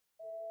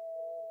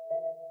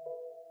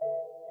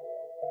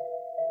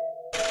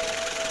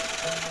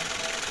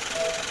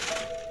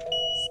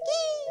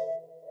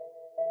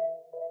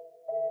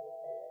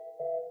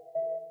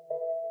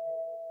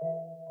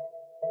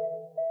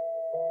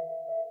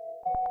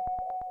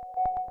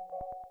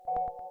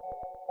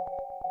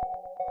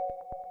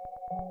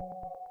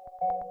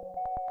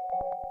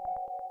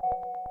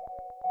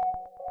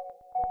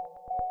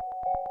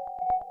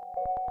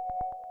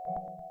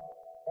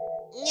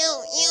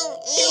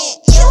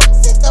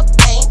Since the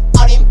pain,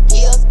 all them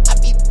pills, I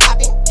be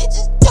popping,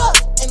 bitches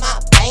drugs in my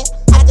veins.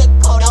 I just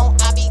code on,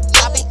 I be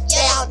yapping.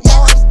 They all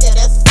know I'm still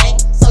the same,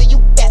 so you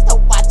best to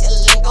watch your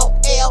lingo.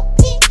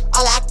 LP,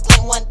 all I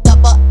claim 1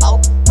 double O.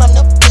 From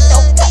the front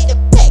door, cut the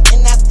pack,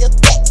 and I still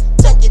text.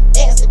 Chunk it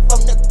dancing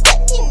from the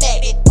crack. He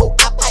mad it, ooh,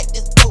 I pipe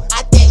this blue.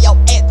 I dare your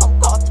ass come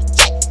cross the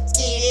track.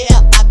 Skid it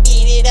up, I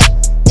beat it up,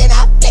 then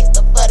I flex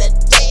the for the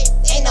day.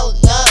 Ain't no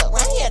love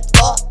round here,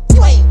 dog.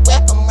 You ain't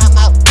welcome round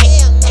my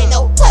way. Ain't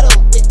no huddle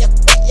with the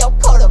back, yo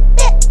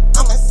quarterback.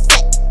 I'm a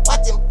sack,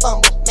 watch him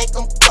fumble, make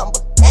him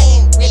crumble.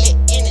 They ain't really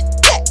in the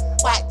track.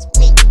 Watch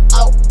me,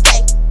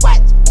 okay,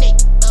 watch me,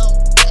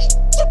 okay.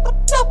 Triple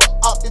double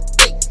off the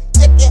 3.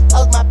 Chicken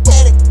hoes my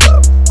pedigree.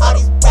 All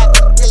these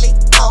rappers really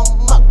on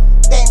mo.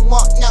 They ain't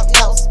want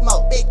no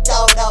smoke. Big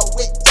dodo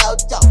with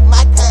JoJo.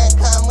 My kind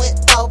come with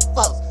 4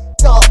 folks.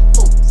 Dog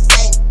food,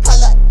 same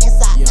color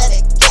inside of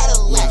the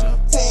Cadillac.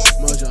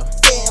 10 Mojo.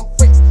 10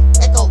 freaks,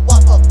 make a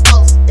walk for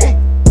folks.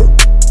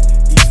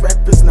 These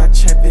rappers not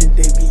trapping,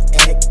 they be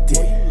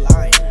acting.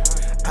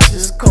 I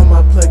just called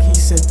my plug, he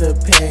sent the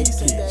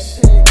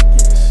package.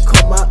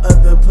 Call my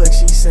other plug,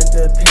 she sent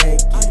the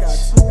package.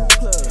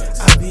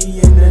 I be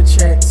in the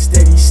track,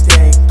 steady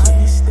stacking.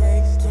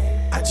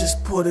 I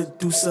just pulled a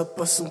deuce up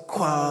for some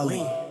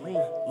quality.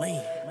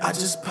 I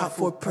just pop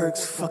 4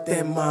 perks, fuck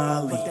that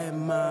Molly.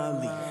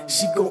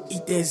 She gon'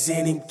 eat that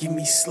Zen and give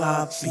me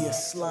sloppy.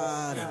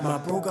 My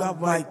bro got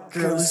white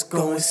girl, it's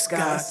going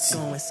Scotty.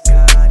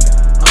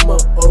 I'm a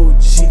OG,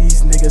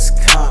 these niggas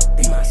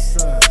copy.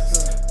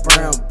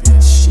 Brown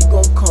bitch, she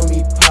gon' call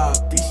me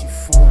Poppy.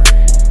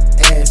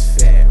 Ass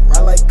fat,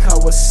 ride like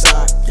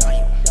Kawasaki.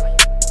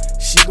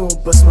 She gon'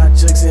 bust my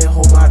jugs and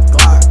hold my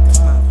Glock.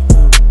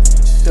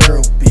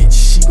 Thorough bitch,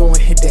 she gon'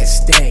 hit that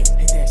stang.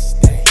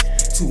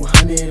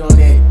 200 on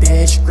that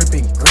dash,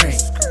 gripping grain.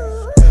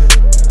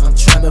 I'm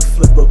tryna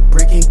flip a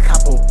brick and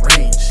cop a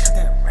range.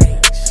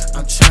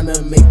 I'm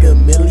tryna make a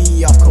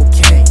milli off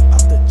cocaine.